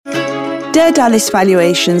Dare Dallas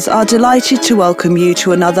Valuations are delighted to welcome you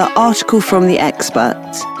to another article from the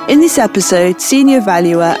experts. In this episode, senior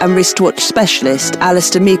valuer and wristwatch specialist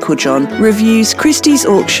Alistair Meiklejohn reviews Christie's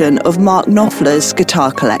auction of Mark Knopfler's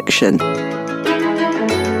guitar collection.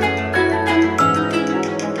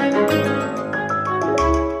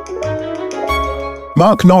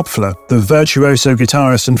 Mark Knopfler, the virtuoso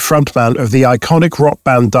guitarist and frontman of the iconic rock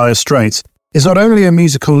band Dire Straits, is not only a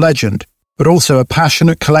musical legend, but also a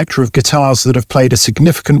passionate collector of guitars that have played a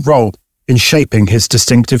significant role in shaping his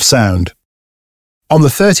distinctive sound. On the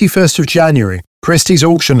 31st of January, Christie's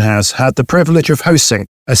Auction House had the privilege of hosting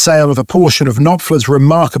a sale of a portion of Knopfler's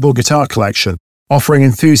remarkable guitar collection, offering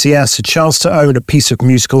enthusiasts a chance to own a piece of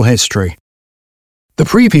musical history. The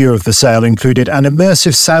preview of the sale included an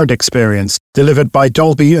immersive sound experience delivered by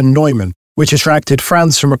Dolby and Neumann, which attracted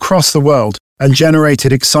fans from across the world and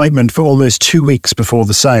generated excitement for almost 2 weeks before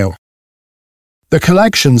the sale. The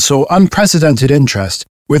collection saw unprecedented interest,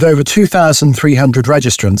 with over 2,300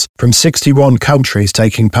 registrants from 61 countries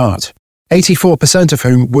taking part, 84% of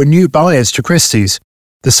whom were new buyers to Christie's.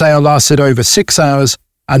 The sale lasted over 6 hours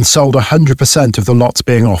and sold 100% of the lots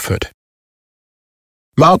being offered.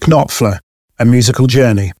 Mark Knopfler, a musical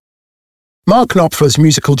journey. Mark Knopfler's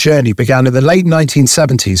musical journey began in the late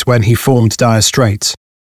 1970s when he formed Dire Straits.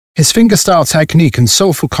 His fingerstyle technique and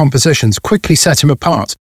soulful compositions quickly set him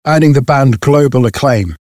apart, earning the band global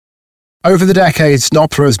acclaim. Over the decades,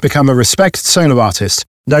 Knopfler has become a respected solo artist,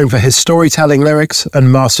 known for his storytelling lyrics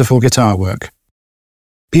and masterful guitar work.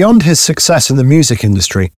 Beyond his success in the music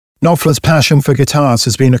industry, Knopfler's passion for guitars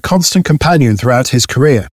has been a constant companion throughout his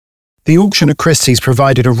career. The auction at Christie's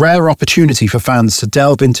provided a rare opportunity for fans to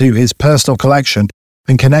delve into his personal collection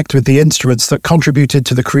and connect with the instruments that contributed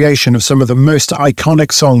to the creation of some of the most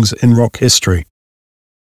iconic songs in rock history.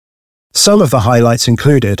 Some of the highlights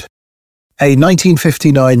included a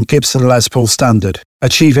 1959 Gibson Les Paul Standard,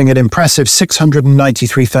 achieving an impressive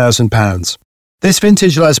 £693,000. This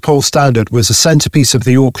vintage Les Paul Standard was a centerpiece of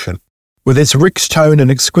the auction. With its rich tone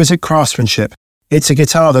and exquisite craftsmanship, it's a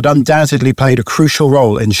guitar that undoubtedly played a crucial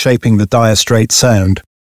role in shaping the Dire Straits sound.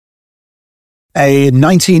 A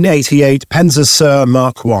 1988 Penzer Sur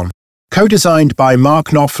Mark I, co-designed by Mark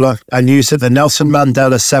Knopfler and used at the Nelson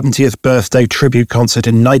Mandela 70th birthday tribute concert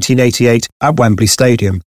in 1988 at Wembley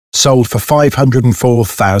Stadium, sold for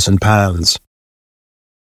 £504,000.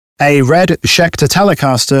 A red Schecter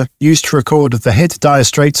Telecaster, used to record the hit Dire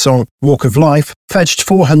Straits song Walk of Life, fetched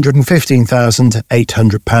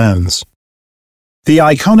 £415,800. The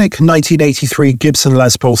iconic 1983 Gibson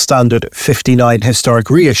Les Paul Standard 59 Historic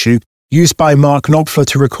Reissue, used by Mark Knopfler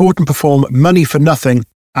to record and perform Money for Nothing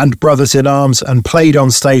and Brothers in Arms and played on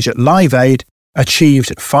stage at Live Aid,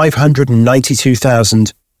 achieved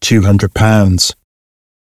 £592,200.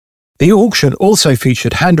 The auction also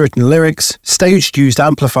featured handwritten lyrics, staged-used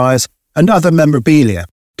amplifiers, and other memorabilia,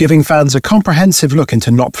 giving fans a comprehensive look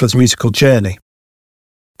into Knopfler's musical journey.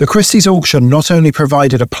 The Christie's auction not only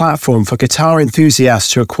provided a platform for guitar enthusiasts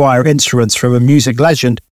to acquire instruments from a music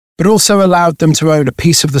legend, but also allowed them to own a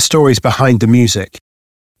piece of the stories behind the music.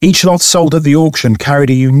 Each lot sold at the auction carried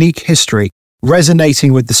a unique history,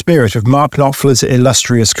 resonating with the spirit of Mark Knopfler's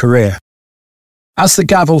illustrious career. As the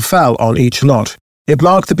gavel fell on each lot, it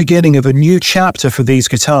marked the beginning of a new chapter for these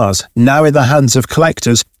guitars, now in the hands of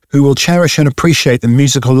collectors who will cherish and appreciate the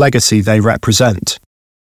musical legacy they represent.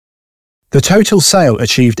 The total sale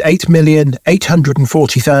achieved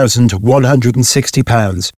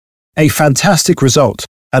 £8,840,160, a fantastic result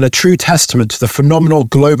and a true testament to the phenomenal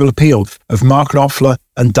global appeal of Mark Knopfler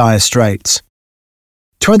and Dire Straits.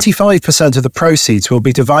 25% of the proceeds will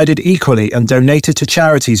be divided equally and donated to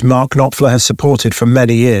charities Mark Knopfler has supported for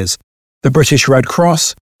many years: the British Red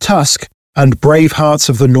Cross, Tusk, and Brave Hearts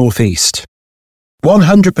of the North East.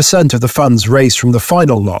 100% of the funds raised from the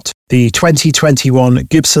final lot, the 2021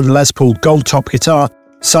 Gibson Les Paul Gold Top guitar,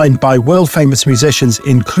 signed by world-famous musicians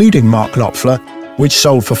including Mark Knopfler, which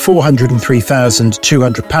sold for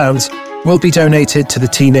 £403,200, will be donated to the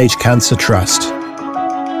Teenage Cancer Trust.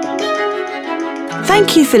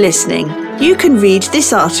 Thank you for listening. You can read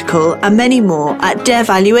this article and many more at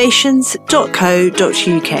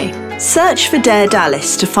darevaluations.co.uk. Search for Dare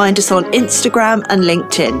Dallas to find us on Instagram and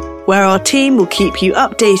LinkedIn, where our team will keep you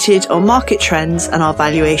updated on market trends and our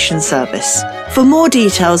valuation service. For more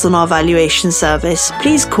details on our valuation service,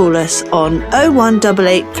 please call us on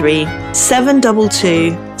 01883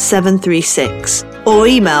 722 736 or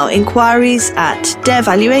email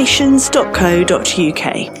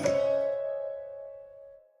inquiries@darevaluations.co.uk.